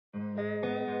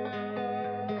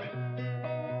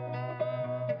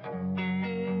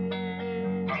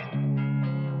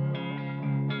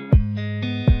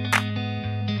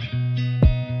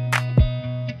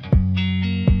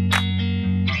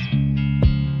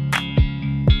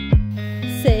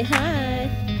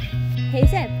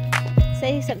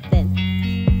say something.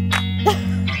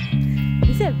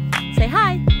 Zeb, say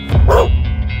hi. Oh,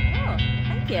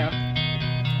 thank you.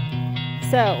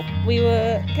 So, we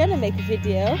were gonna make a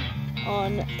video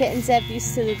on getting Zeb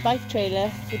used to the bike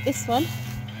trailer with this one,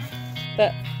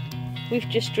 but we've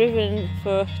just driven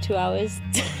for 2 hours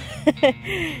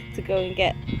to go and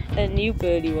get a new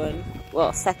Burley one.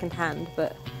 Well, second hand,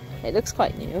 but it looks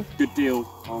quite new. Good deal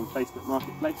on Facebook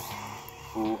Marketplace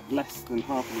for less than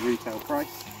half of the retail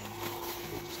price,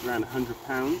 just around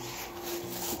 £100.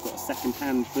 We've got a second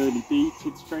hand Burley Bee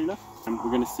kids trailer, and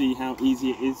we're going to see how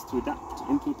easy it is to adapt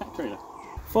into a pet trailer.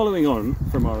 Following on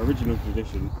from our original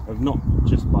tradition of not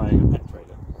just buying a pet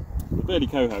trailer, the Burley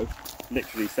Coho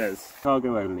literally says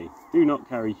cargo only, do not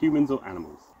carry humans or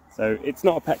animals. So it's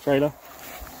not a pet trailer.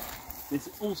 This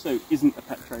also isn't a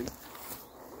pet trailer.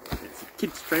 It's a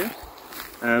kids trailer.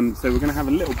 So we're going to have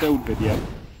a little build video.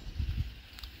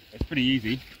 It's pretty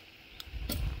easy.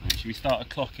 Actually, we start a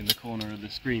clock in the corner of the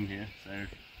screen here, so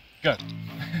go.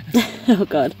 Oh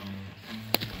god.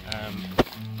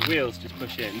 The wheels just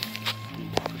push in. You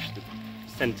push the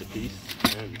centerpiece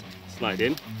and slide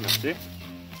in. That's it.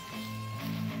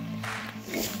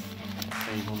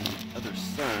 Same on the other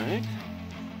side.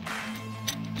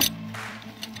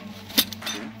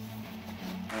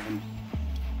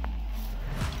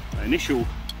 My initial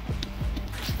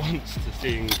response to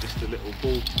seeing just a little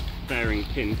ball bearing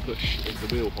pin push as the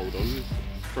wheel hold on is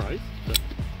surprised, but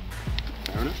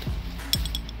fair enough.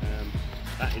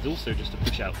 That is also just a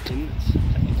push out pin that's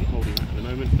technically holding that at the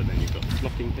moment, but then you've got this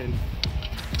locking pin.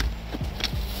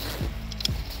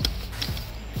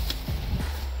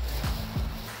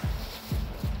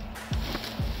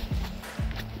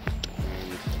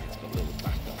 And it's got a little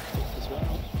backup hook as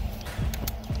well.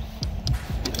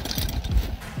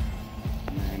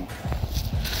 And then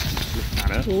lift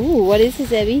that up. Ooh, what is this,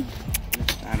 Zebby?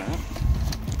 Lift that up.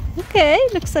 Okay,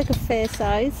 looks like a fair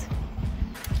size.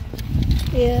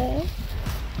 Yeah.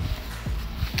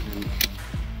 And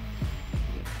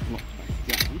get locked back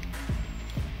down.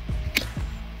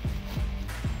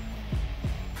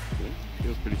 Good.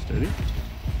 Feels pretty sturdy.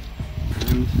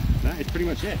 And that is pretty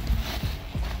much it.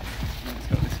 And it's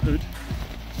got this hood,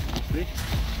 obviously.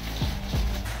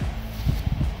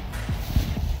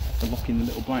 For locking the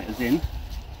little biters in.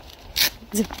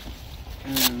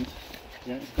 And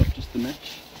yeah, it's got just the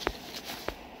mesh.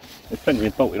 There's plenty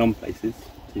of bolted on places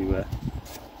to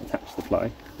attach the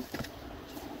fly.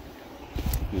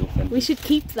 We should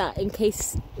keep that in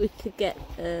case we could get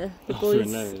the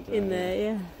boys in there,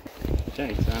 yeah.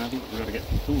 Okay, so I think we've got to get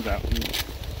some tools out and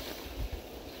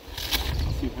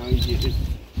see how easy it is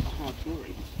for hard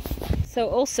drawing. So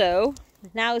also,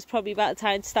 now is probably about the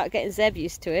time to start getting Zeb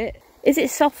used to it. Is it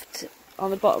soft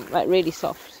on the bottom, like really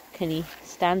soft? Can he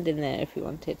stand in there if he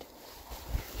wanted?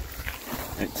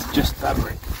 It's just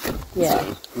fabric. Yeah.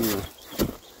 So, yeah.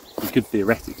 You could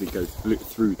theoretically go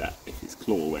through that if his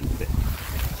claw went a bit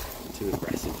too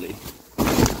aggressively.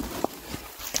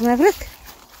 Come have a look.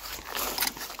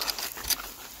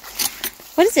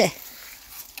 What is it?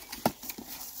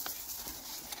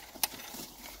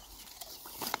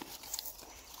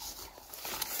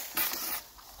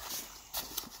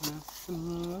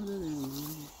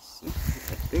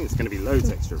 I think it's going to be loads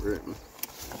extra room.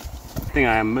 The thing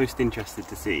I am most interested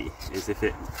to see is if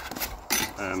it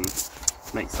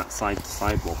makes that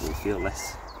side-to-side wobble feel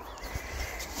less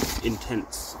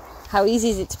intense. How easy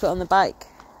is it to put on the bike?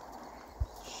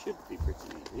 Should be pretty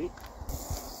easy.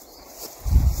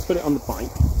 Put it on the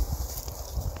bike.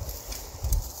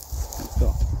 It's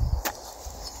got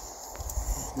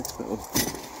this little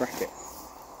bracket.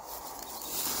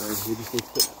 So you just need to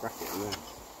put that bracket on there.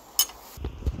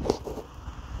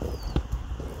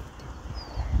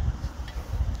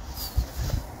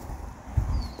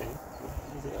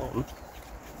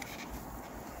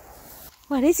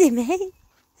 What is it, mate?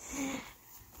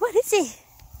 What is it?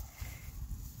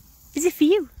 Is it for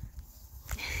you?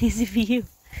 Is it for you?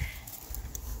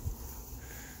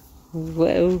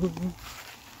 Whoa.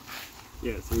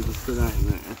 Yeah, so we just put that in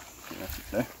there. Yeah,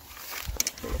 okay.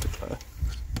 Pull up the colour.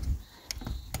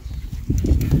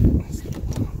 This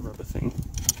little rubber thing.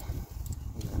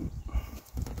 And then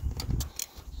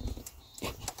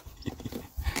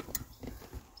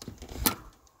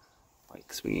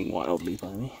bike swinging wildly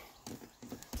by me.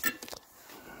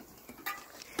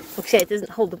 Okay, it doesn't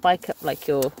hold the bike up like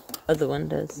your other one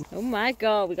does. Oh my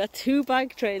god, we got 2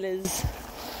 bike trailers.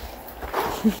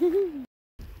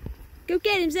 Go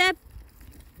get him, Zeb.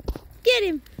 Get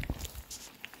him.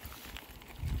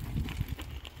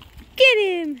 Get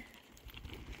him.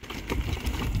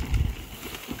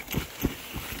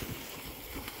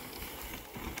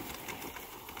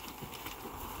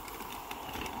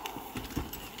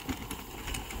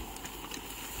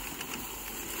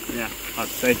 hard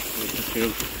to say. It just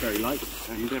feels very light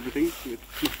and everything with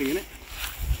nothing in it.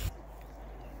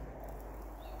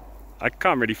 I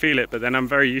can't really feel it, but then I'm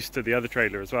very used to the other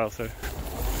trailer as well, so.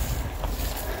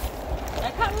 I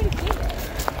can't really feel it.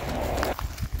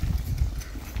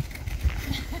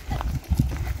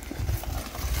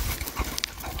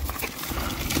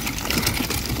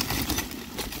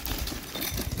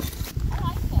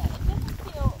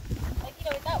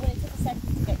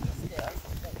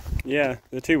 Yeah,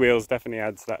 the two wheels definitely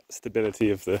adds that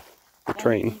stability of the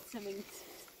train.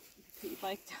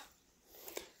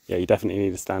 Yeah, you definitely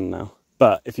need a stand now.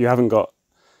 But if you haven't got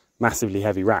massively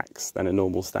heavy racks, then a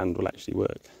normal stand will actually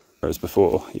work. Whereas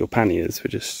before, your panniers were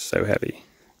just so heavy.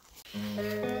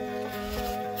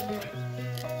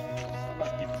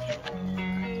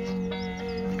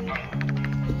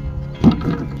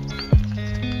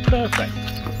 Perfect.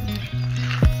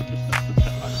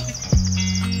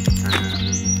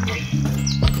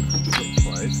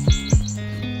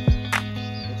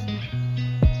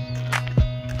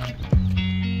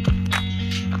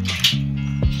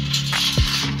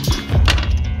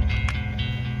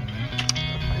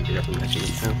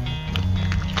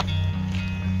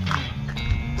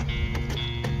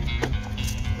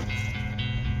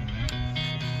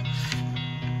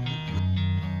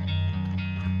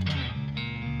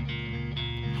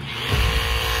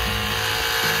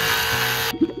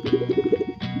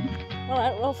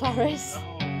 Alright, roll Forest.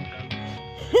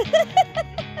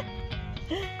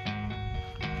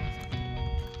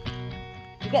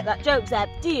 You get that joke, Zeb?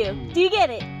 Do you? Do you get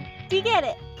it? Do you get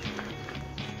it?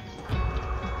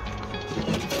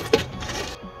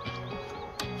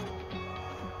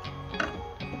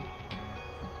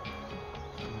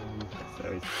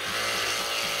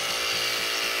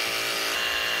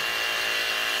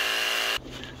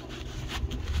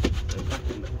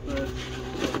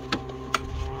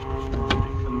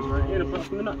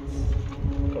 From the nuts,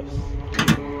 of course.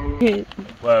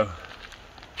 Whoa.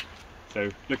 So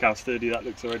look how sturdy that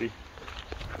looks already.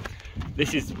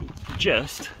 This is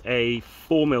just a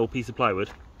 4mm piece of plywood.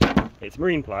 It's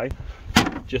marine ply,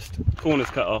 just corners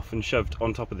cut off and shoved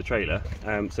on top of the trailer.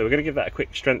 So we're going to give that a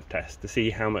quick strength test to see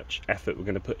how much effort we're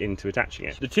going to put into attaching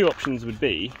it. The two options would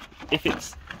be, if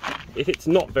it's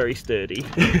not very sturdy,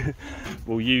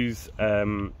 we'll use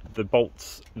the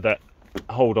bolts that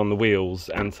hold on the wheels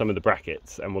and some of the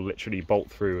brackets, and we'll literally bolt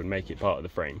through and make it part of the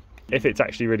frame. If it's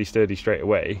actually really sturdy straight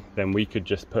away, then we could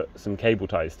just put some cable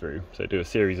ties through, so do a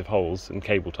series of holes and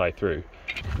cable tie through.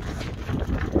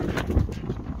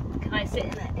 Can I sit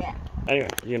in it? Yeah. Anyway,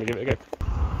 you're gonna give it a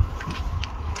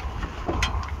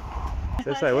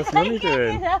go. So what's Mummy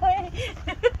doing? Oh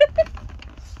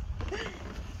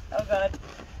god.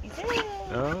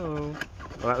 Oh,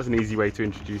 well, that was an easy way to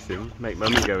introduce him. Make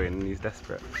Mummy go in and he's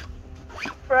desperate.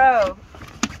 Bro.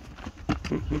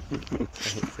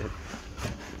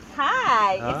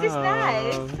 Hi, is this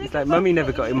nice? It's like Mummy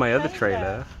never got in my other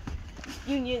trailer.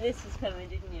 You knew this was coming,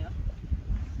 didn't you?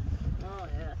 Oh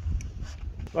yeah.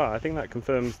 Well, I think that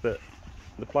confirms that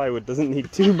the plywood doesn't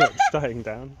need too much tying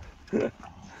down.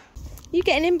 You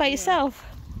getting in by yourself?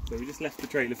 So we just left the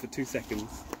trailer for 2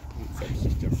 seconds and Seb's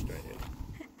just jumped straight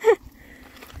in.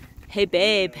 Hey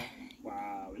babe.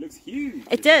 Wow, it looks huge.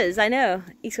 It does, I know.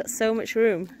 He's got so much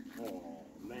room. Oh,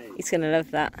 mate. He's gonna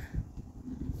love that.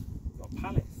 It's got a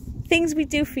palace. Things we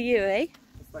do for you, eh?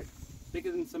 It's like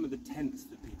bigger than some of the tents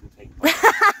that people take.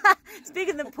 It's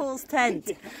bigger than Paul's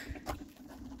tent.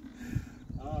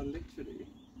 Oh, literally.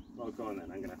 Well, go on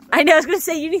then, I'm gonna have to... I know, I was gonna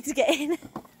say you need to get in.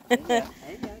 Hey,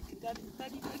 daddy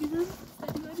room.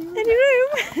 Any room?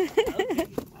 Okay.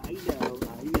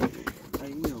 I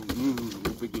know.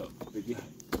 Big look, big look.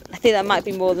 I think that might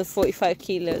be more than 45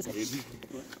 kilos.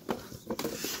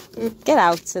 Get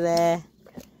out of there.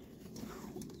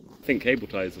 I think cable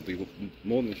ties will be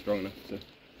more than strong enough to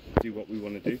do what we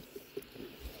want to do.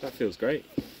 That feels great.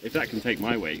 If that can take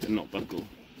my weight and not buckle,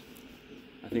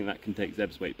 I think that can take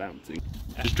Zeb's weight bouncing.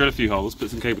 Just drill a few holes,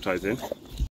 put some cable ties in.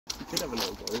 You could have a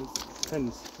little go.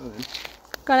 Depends. Go on then.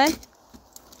 Go on then.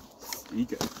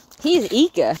 Eager. He's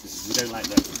eager. We don't like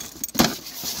them.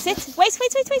 Sit. Wait.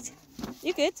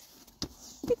 You good?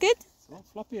 You good? It's a lot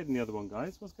floppier than the other one,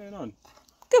 guys. What's going on?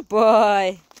 Good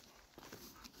boy.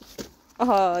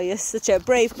 Oh, you're such a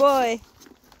brave boy.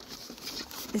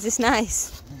 Is this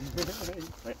nice?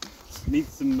 Need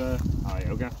some... oh yeah, we're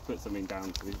going to have to put something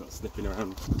down so he's not slipping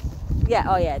around. Yeah,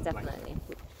 oh yeah, definitely.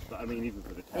 But I mean, even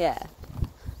for the test. Yeah.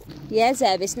 Yeah,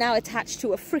 Zeb, it's now attached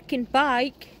to a freaking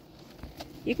bike.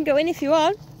 You can go in if you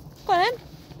want. Go on then.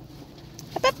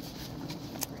 Up, up.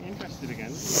 Very interested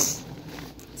again.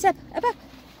 Zeb, up, up.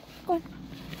 Go on.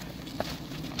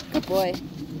 Good boy.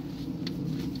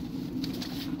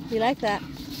 You like that?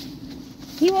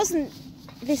 He wasn't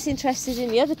this interested in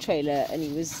the other trailer, and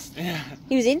he was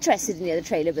interested in the other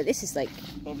trailer, but this is like...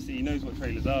 Obviously he knows what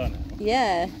trailers are now.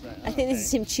 Yeah, Right, I think this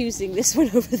is him choosing this one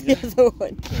over the other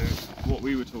one. So what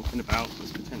we were talking about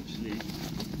was potentially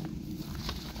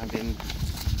having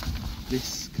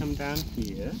this come down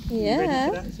here. Yeah.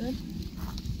 You ready for that, Zeb?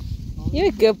 You're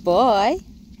a good boy.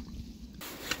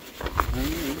 Oh,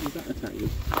 yeah, is that attacking?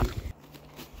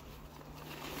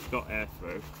 Got air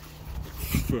throw.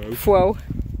 Whoa.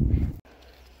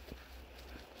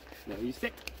 No, you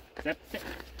sit. Zeb, sit.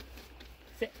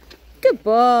 Sit. Good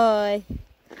boy.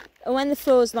 And when the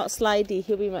floor's not slidey,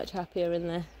 he'll be much happier in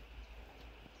there.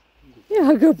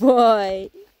 You're a good boy.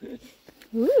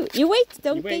 Woo. You wait,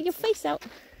 don't get your face out.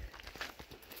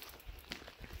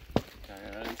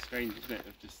 It's strange, isn't it,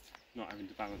 of just not having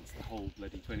to balance the whole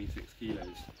bloody 26 kilos.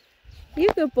 You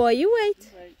good boy, you wait.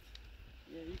 You wait.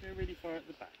 Yeah, you go really far at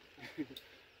the back.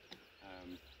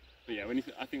 But yeah,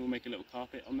 I think we'll make a little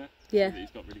carpet on there. Yeah. So that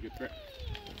he's got really good grip.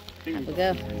 Have a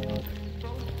go.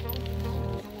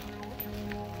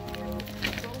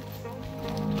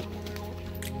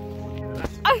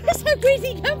 I was like, where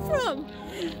did he come from?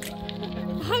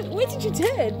 Where did you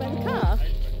turn? By the car?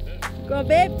 Go on,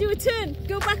 babe, do a turn.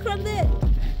 Go back around there.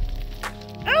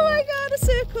 Oh my god, a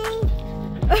circle.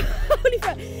 Holy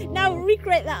fuck. Now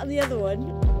recreate that on the other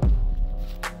one.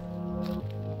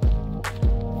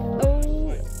 Oh.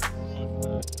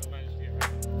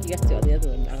 You have to do it on the other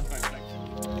one now.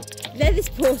 Let this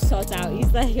poor sod out.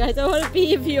 He's like, I don't want to be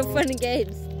here for your fun and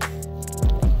games.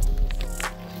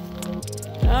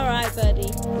 Alright,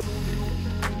 buddy.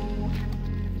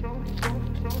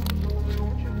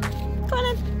 Come on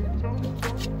then.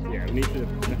 Yeah, we need to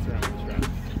mess around with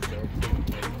the straps.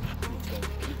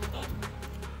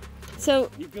 So,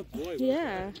 You good boy.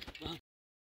 yeah.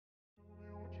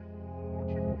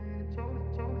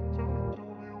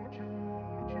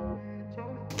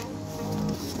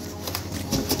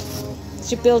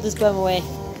 It's your builder's bum away.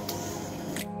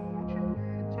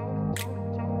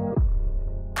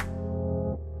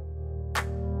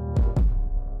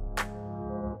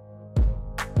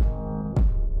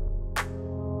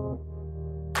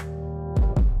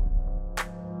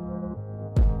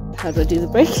 How do I do the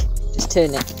brake? Just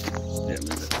turn it. Yeah,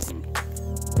 move it.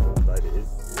 Side it is.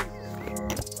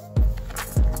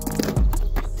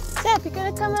 Seb, you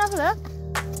gonna come and have a look?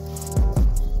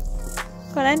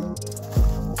 Go on then.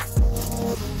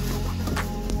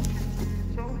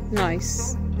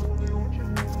 Nice.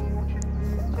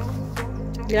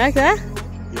 You like that?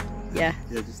 Yeah.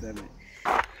 Yeah, just there, mate.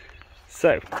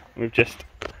 So, we've just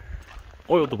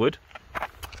oiled the wood,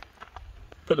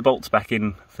 put the bolts back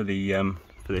in for the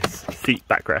for this seat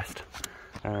backrest,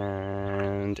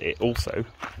 and it also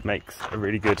makes a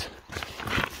really good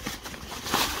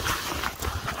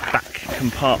back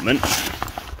compartment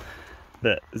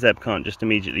that Zeb can't just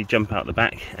immediately jump out the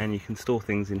back, and you can store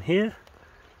things in here.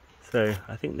 So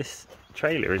I think this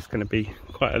trailer is going to be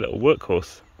quite a little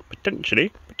workhorse,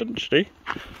 potentially,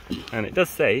 and it does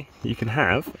say you can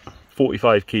have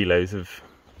 45 kilos of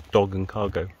dog and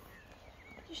cargo.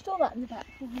 You store that in the back.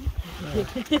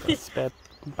 Got a spare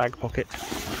bag pocket.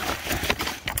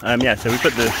 Yeah, so we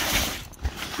put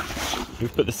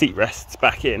the seat rests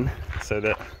back in so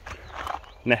that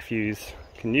nephews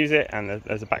can use it, and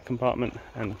there's a back compartment,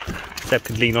 and Seb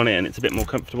can lean on it, and it's a bit more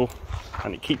comfortable,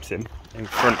 and it keeps him in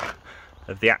front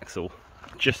of the axle,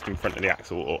 just in front of the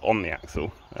axle or on the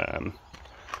axle,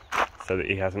 so that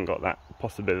he hasn't got that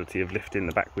possibility of lifting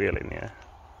the back wheel in the air.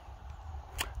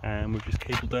 And we've just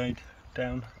cable tied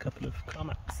down a couple of car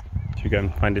mats. Should we go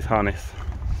and find his harness?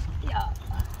 Yeah.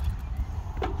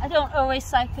 I don't always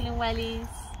cycle in wellies.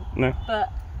 No. But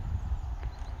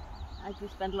I do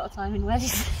spend a lot of time in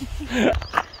wellies.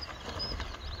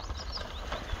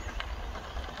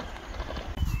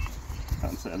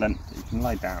 That's at a length that you can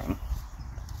lie down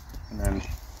and then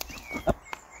up.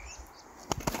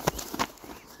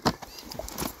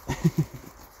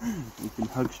 You can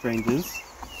hug strangers.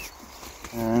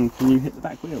 And can you hit the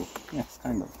back wheel? Yes,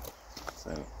 kind of.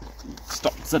 So you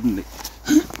stop suddenly.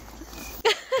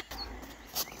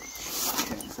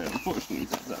 Okay, so unfortunately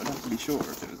I wasn't really sure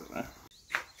if it was up there.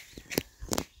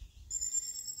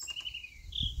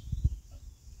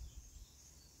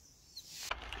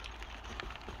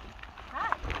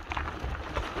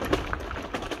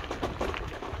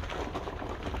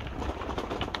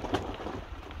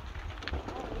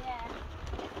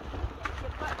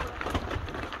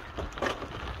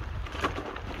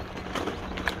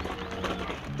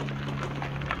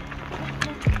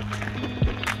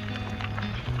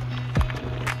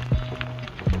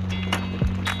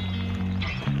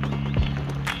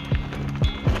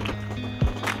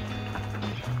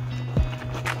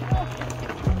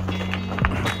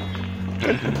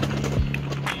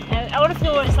 I want to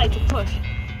feel what it's like to push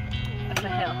up the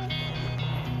hill.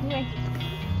 Anyway.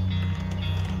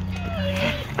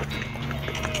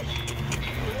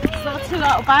 It's not too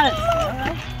out of balance,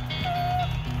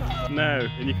 right? No,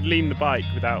 and you can lean the bike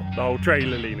without the whole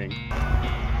trailer leaning.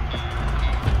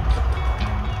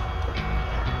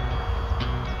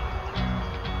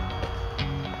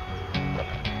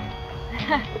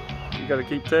 You gotta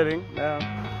keep turning now.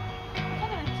 I'm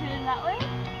gonna turn that way.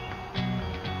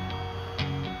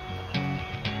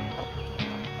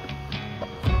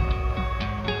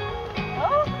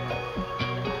 Oh!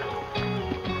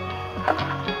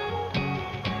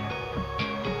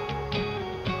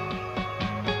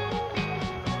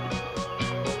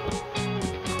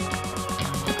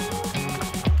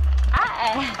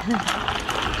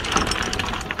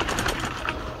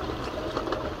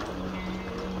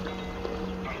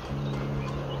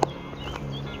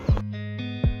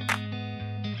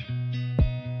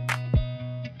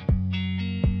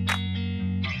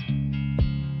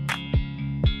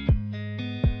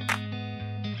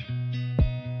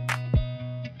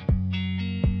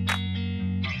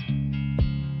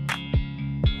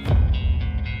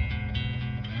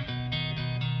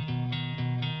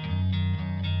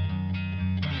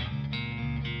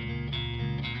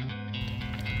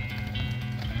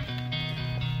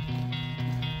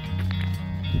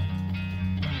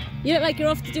 You look like you're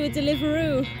off to do a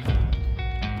Deliveroo.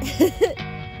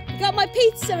 You got my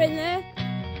pizza in there.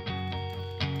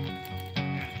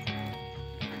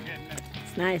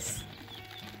 It's nice.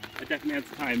 I definitely had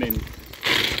to time in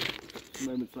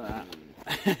moments like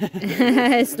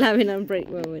that. Slamming on brake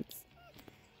moments.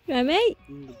 You alright, mate?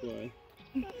 Good boy.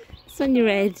 It's on your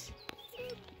head.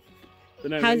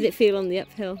 No, how does it feel on the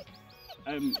uphill?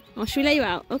 Oh, should we lay you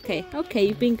out? Okay, okay,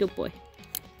 you've been a good boy.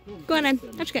 Go on then,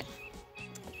 how'd you get?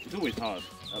 It's always hard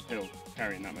uphill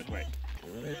carrying that much weight.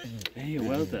 Hey,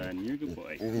 well done, you're a good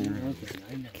boy. Well done,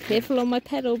 I know. Careful on my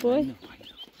pedal, boy.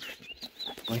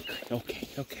 I know.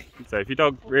 Okay. So if your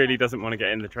dog really doesn't want to get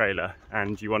in the trailer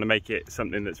and you want to make it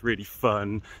something that's really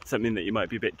fun, something that you might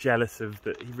be a bit jealous of,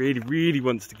 that he really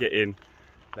wants to get in,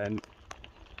 then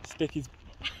stick his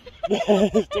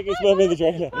mum in the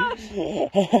trailer.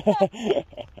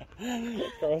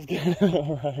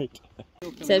 Alright.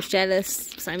 Seb's jealous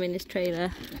because I'm in his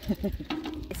trailer.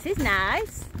 This is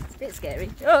nice. It's a bit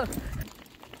scary. Oh!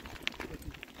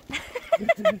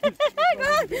 Go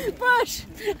on, brush!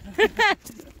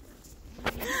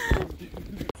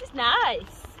 This is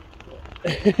nice.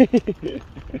 If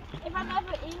I'm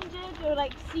ever injured or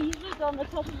like seized on the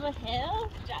top of a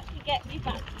hill, Jack can get me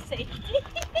back to safety.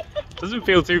 Doesn't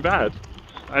feel too bad.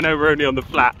 I know we're only on the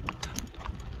flat,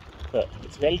 but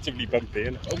it's relatively bumpy.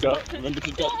 And oh god, remember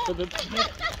to duck for the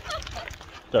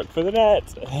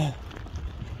net.